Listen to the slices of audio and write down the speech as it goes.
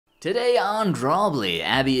Today on Drawbli,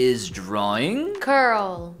 Abby is drawing...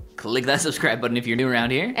 Curl. Click that subscribe button if you're new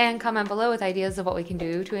around here. And comment below with ideas of what we can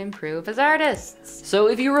do to improve as artists. So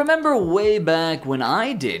if you remember way back when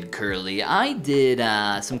I did curly, I did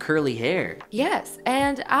some curly hair. Yes,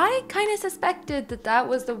 and I kind of suspected that that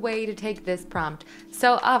was the way to take this prompt.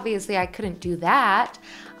 So obviously I couldn't do that.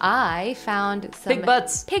 I found some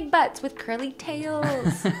pig butts with curly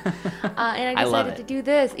tails. And I decided to do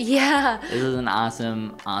this. Yeah. This is an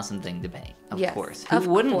awesome thing to paint. Of course. Who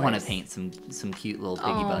wouldn't want to paint some cute little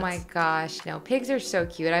piggy butts? Oh my gosh, no. Pigs are so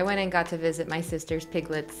cute. I went and got to visit my sister's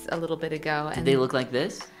piglets a little bit ago. Did they look like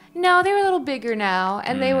this? No, they were a little bigger now,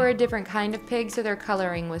 and they were a different kind of pig, so their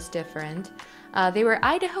coloring was different. They were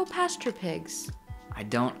Idaho pasture pigs. I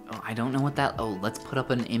don't know what that... Oh, let's put up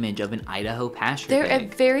an image of an Idaho pasture They're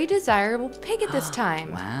pig. a very desirable pig at this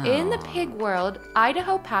time. Wow. In the pig world,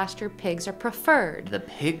 Idaho pasture pigs are preferred. The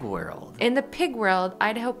pig world. In the pig world,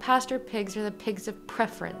 Idaho pasture pigs are the pigs of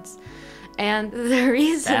preference. And the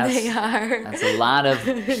reason that's a lot of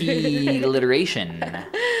P alliteration.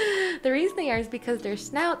 The reason they are is because their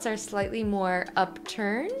snouts are slightly more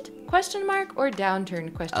upturned, question mark, or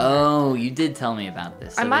downturned, question mark. Oh, you did tell me about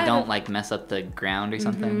this. So they don't like mess up the ground or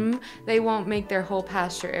something? They won't make their whole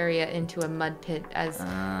pasture area into a mud pit as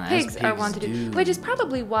pigs are wont to do. Which is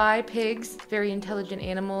probably why pigs, very intelligent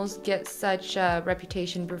animals, get such a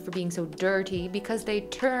reputation for being so dirty, because they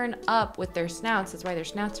turn up with their snouts. That's why their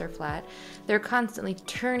snouts are flat. They're constantly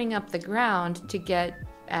turning up the ground to get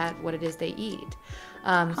at what it is they eat.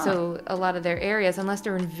 So a lot of their areas, unless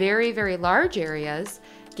they're in very, very large areas,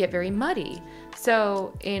 get very muddy.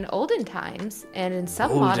 So in olden times, and in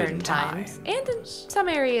some modern times, and in some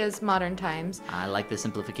areas modern times. I like the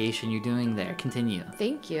simplification you're doing there. Continue.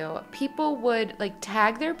 Thank you. People would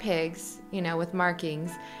tag their pigs, with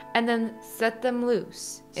markings, and then set them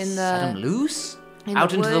loose in the... Set them loose?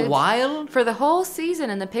 Out into the wild? For the whole season,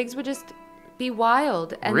 and the pigs would just be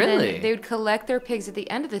wild. And then they would collect their pigs at the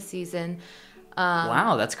end of the season.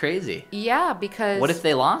 Wow, that's crazy. Yeah, because... What if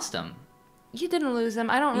they lost them? You didn't lose them.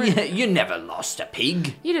 I don't really... Yeah, you never lost a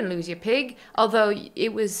pig. You didn't lose your pig. Although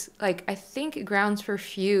it was, I think grounds for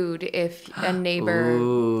feud if a neighbor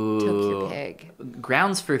took your pig.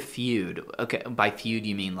 Grounds for feud. Okay, by feud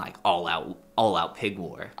you mean all out pig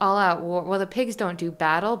war. All out war. Well, the pigs don't do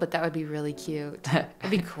battle, but that would be really cute. That'd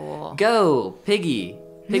be cool. Go, piggy.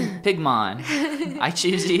 Pigmon. I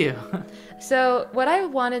choose you. So what I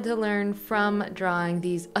wanted to learn from drawing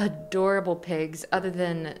these adorable pigs, other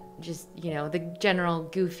than just, the general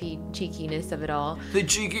goofy cheekiness of it all. The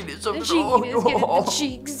cheekiness of it all. Getting the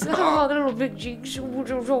cheeks. Oh, the little big cheeks.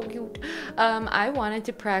 So cute. I wanted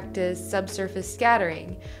to practice subsurface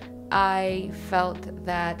scattering. I felt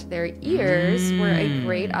that their ears were a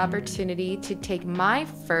great opportunity to take my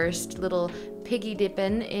first little piggy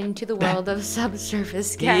dipping into the world of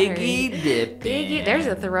subsurface scattering. Piggy dipping. There's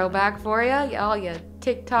a throwback for you, all you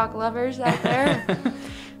TikTok lovers out there.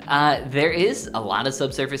 There is a lot of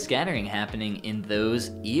subsurface scattering happening in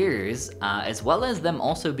those ears, as well as them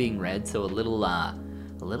also being red, so a little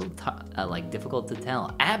difficult to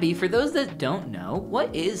tell. Abby, for those that don't know,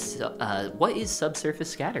 what is subsurface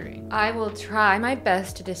scattering? I will try my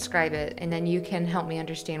best to describe it, and then you can help me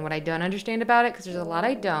understand what I don't understand about it, because there's a lot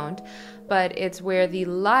I don't. But it's where the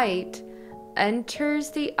light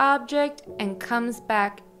enters the object and comes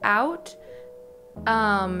back out,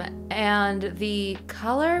 and the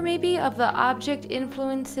color maybe of the object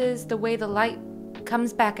influences the way the light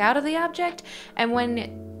comes back out of the object. And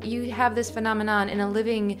when you have this phenomenon in a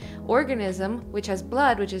living organism, which has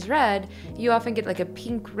blood, which is red, you often get a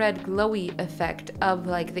pink-red glowy effect of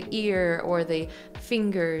the ear or the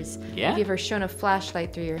fingers. Yeah. If you've ever shown a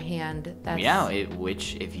flashlight through your hand, that's... Yeah,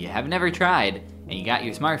 which if you have never tried and you got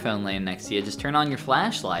your smartphone laying next to you, just turn on your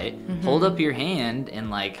flashlight, hold up your hand, and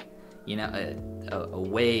wait,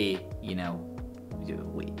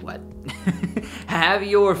 what? Have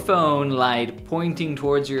your phone light pointing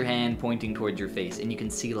towards your hand, pointing towards your face, and you can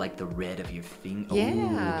see the red of your finger.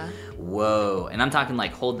 Yeah. Ooh. Whoa. And I'm talking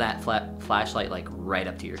hold that flashlight right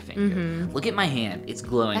up to your finger. Look at my hand. It's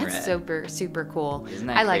glowing red. That's super, super cool. Isn't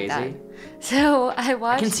that crazy? I like that. So I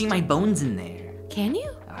watched... I can see my bones in there. Can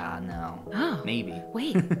you? No. Oh. Maybe.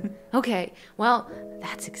 Wait. Okay. Well,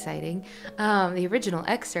 that's exciting. The original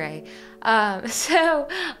X-ray. So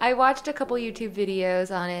I watched a couple YouTube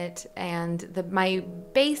videos on it, and my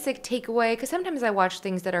basic takeaway, because sometimes I watch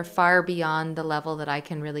things that are far beyond the level that I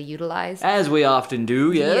can really utilize. As we often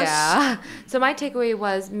do, yes. Yeah. So my takeaway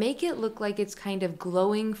was make it look like it's kind of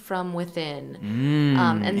glowing from within.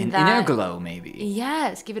 And an inner glow, maybe.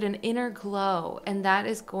 Yes. Give it an inner glow. And that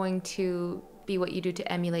is going to be what you do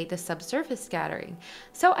to emulate the subsurface scattering.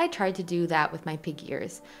 So I tried to do that with my pig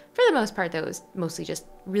ears. For the most part, though, it was mostly just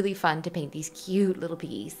really fun to paint these cute little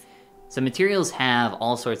piggies. So materials have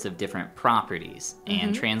all sorts of different properties,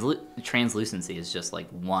 and translucency is just like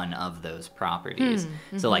one of those properties.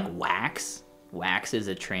 So like wax is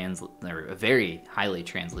a very highly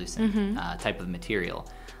translucent type of material.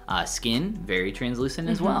 Skin, very translucent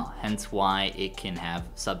as well, hence why it can have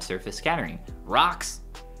subsurface scattering. Rocks,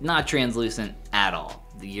 not translucent at all.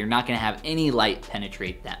 You're not going to have any light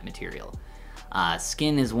penetrate that material.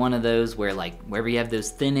 Skin is one of those where, like, wherever you have those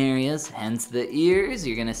thin areas, hence the ears,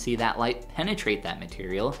 you're gonna see that light penetrate that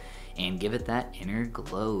material and give it that inner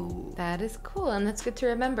glow. That is cool, and that's good to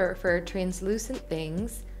remember. For translucent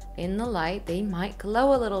things in the light, they might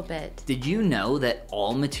glow a little bit. Did you know that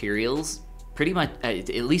all materials, pretty much, at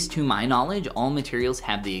least to my knowledge, all materials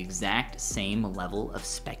have the exact same level of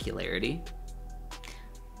specularity?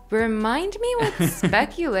 Remind me what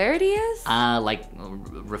specularity is? Like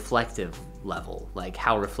reflective level, like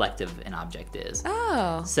how reflective an object is.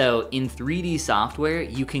 Oh. So in 3D software,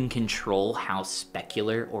 you can control how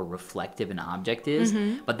specular or reflective an object is,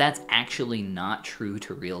 but that's actually not true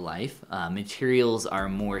to real life. Materials are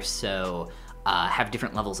more so, have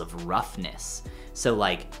different levels of roughness. So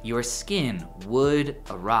like your skin, wood,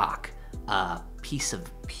 a rock, piece of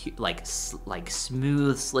like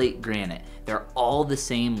smooth slate granite, they're all the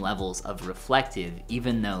same levels of reflective,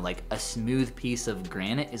 even though like a smooth piece of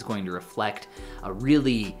granite is going to reflect a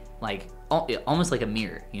really like almost like a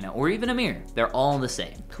mirror, you know, or even a mirror. They're all the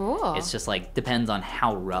same. Cool. It's just like depends on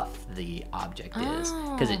how rough the object is,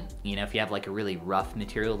 because it, you know, if you have like a really rough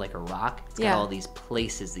material like a rock, it's got all these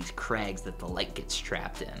places, these crags that the light gets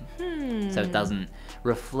trapped in, so it doesn't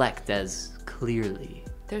reflect as clearly.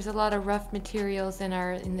 There's a lot of rough materials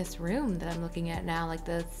in this room that I'm looking at now, like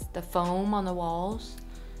the foam on the walls.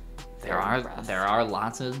 There are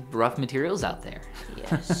lots of rough materials out there.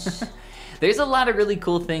 Yes. There's a lot of really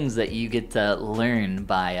cool things that you get to learn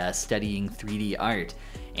by studying 3D art,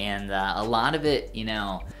 and a lot of it, you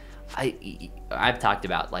know, I've talked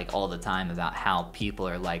about like all the time about how people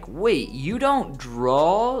are like, wait, you don't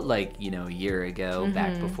draw? Like, you know, a year ago,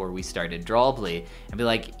 back before we started Drawbli, and be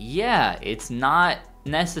like, yeah, it's not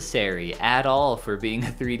necessary at all for being a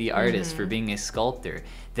 3D artist, for being a sculptor.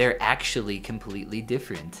 They're actually completely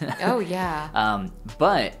different. Oh yeah.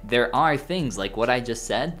 But there are things like what I just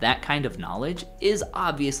said, that kind of knowledge is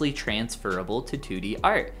obviously transferable to 2D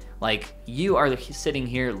art. Like, you are sitting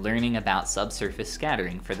here learning about subsurface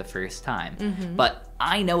scattering for the first time, but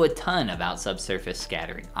I know a ton about subsurface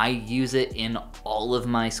scattering. I use it in all of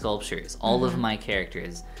my sculptures. All of my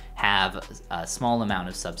characters have a small amount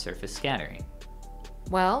of subsurface scattering.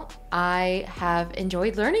 Well, I have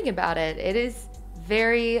enjoyed learning about it. It is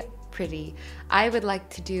very pretty. I would like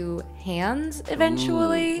to do hands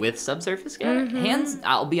eventually. Ooh, with subsurface scattering? Hands,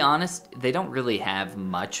 I'll be honest, they don't really have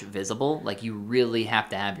much visible. Like, you really have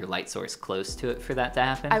to have your light source close to it for that to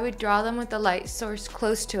happen. I would draw them with the light source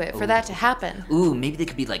close to it for that to happen. Ooh, maybe they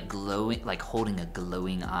could be like glowing, like holding a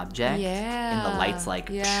glowing object. Yeah. And the light's like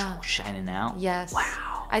shining out. Yes.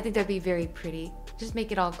 Wow. I think that'd be very pretty. Just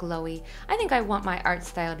make it all glowy. I think I want my art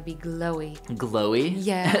style to be glowy. Glowy?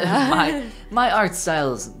 Yeah. my art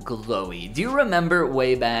style is glowy. Do you remember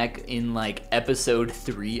way back in like episode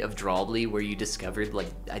 3 of Drawbli where you discovered, like,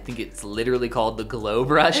 I think it's literally called the glow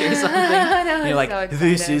brush or something? No, you're like, so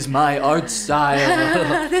this is my art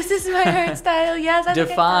style. This is my art style, yes. I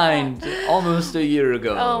defined almost a year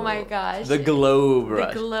ago. Oh my gosh. The glow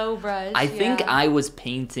brush. The glow brush, I think I was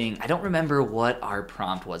painting, I don't remember what our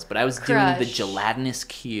prompt was, but I was doing the gelatinous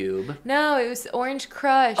cube. No, it was Orange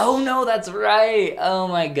Crush. Oh no, that's right. Oh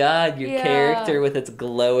my god, your character with its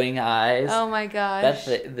glowing eyes. Oh my gosh. That's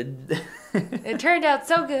the It turned out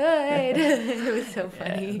so good. It was so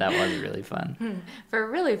funny. Yeah, that was really fun. For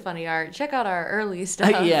really funny art, check out our early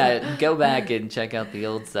stuff. Yeah, go back and check out the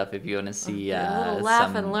old stuff if you want to see a little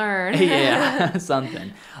laugh and learn. Yeah,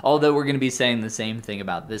 something. Although we're going to be saying the same thing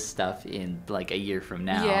about this stuff in like a year from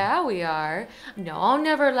now. Yeah, we are. No, I'll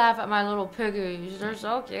never laugh at my little piggies. They're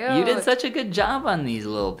so cute. You did such a good job on these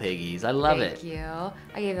little piggies. I love it. Thank you.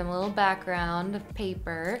 I gave them a little background of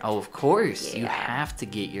paper. Oh, of course. Yeah. You have to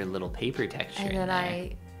get your little paper texture and in then there.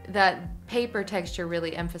 that paper texture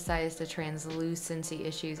really emphasized the translucency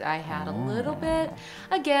issues I had a little bit.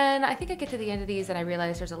 Again, I think I get to the end of these and I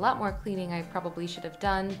realize there's a lot more cleaning I probably should have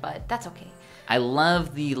done, but that's okay. I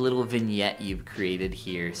love the little vignette you've created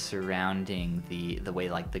here surrounding the way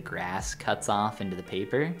like the grass cuts off into the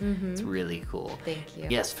paper. It's really cool. Thank you.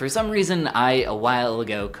 Yes, for some reason I, a while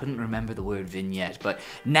ago, couldn't remember the word vignette, but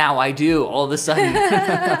now I do all of a sudden.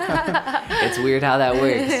 It's weird how that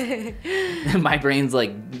works. My brain's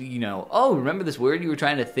like, you know, oh, remember this word you were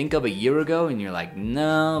trying to think of a year ago? And you're like,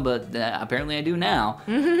 no, but apparently I do now.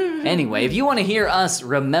 Anyway, if you want to hear us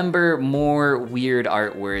remember more weird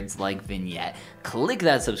art words like vignette, click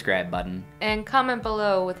that subscribe button. And comment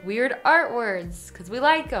below with weird art words, because we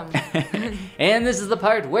like them. And this is the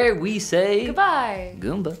part where we say... Goodbye.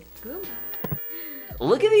 Goomba. Goomba.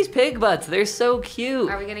 Look at these pig butts. They're so cute.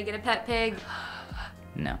 Are we going to get a pet pig?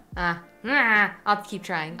 No. I'll keep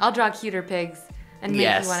trying. I'll draw cuter pigs and make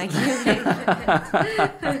Yes. you want a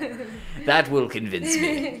cute pig. That will convince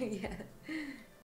me. Yes.